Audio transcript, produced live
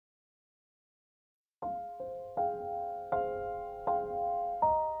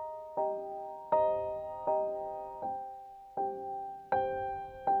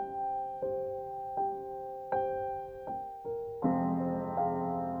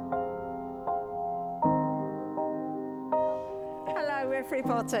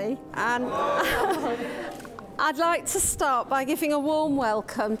everybody. And I'd like to start by giving a warm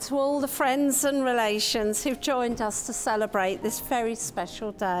welcome to all the friends and relations who've joined us to celebrate this very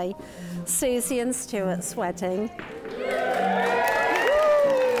special day, Susie and Stuart's wedding.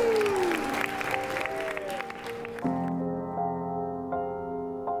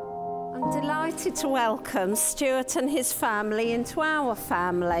 I'm delighted to welcome Stuart and his family into our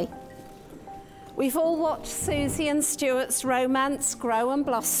family. We've all watched Susie and Stuart's romance grow and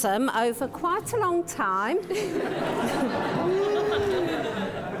blossom over quite a long time.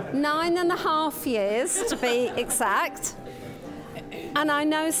 9.5 years, to be exact. And I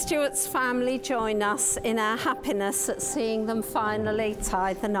know Stuart's family join us in our happiness at seeing them finally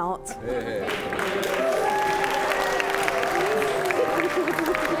tie the knot.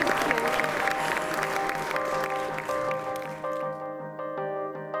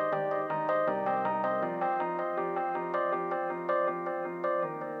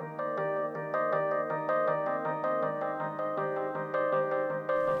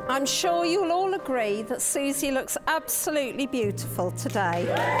 I'm sure you'll all agree that Susie looks absolutely beautiful today.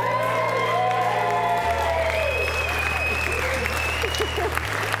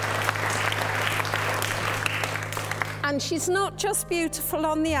 And she's not just beautiful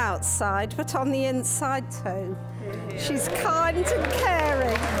on the outside, but on the inside too. She's kind and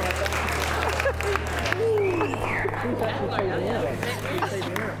caring.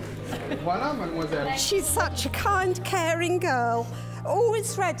 She's such a kind, caring girl,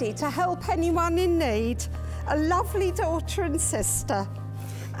 always ready to help anyone in need, a lovely daughter and sister,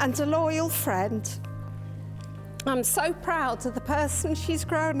 and a loyal friend. I'm so proud of the person she's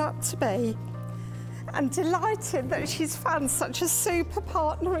grown up to be, and delighted that she's found such a super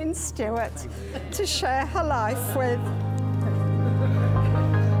partner in Stuart to share her life with.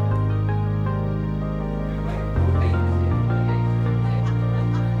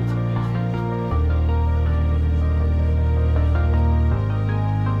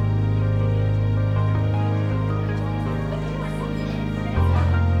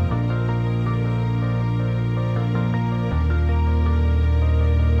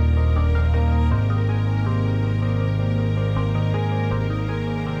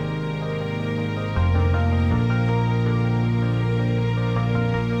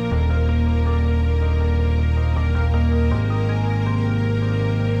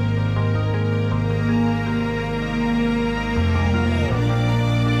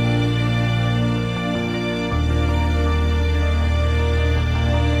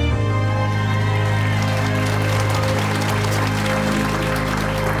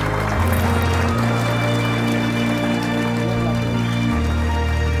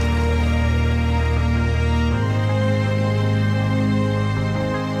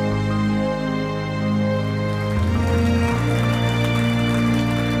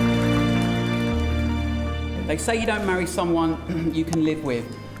 They say you don't marry someone you can live with,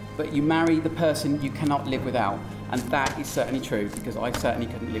 but you marry the person you cannot live without. And that is certainly true, because I certainly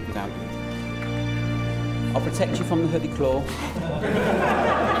couldn't live without you. I'll protect you from the hooded claw.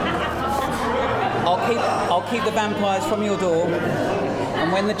 I'll keep the vampires from your door.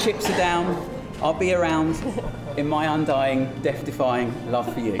 And when the chips are down, I'll be around in my undying, death-defying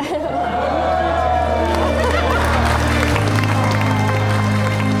love for you.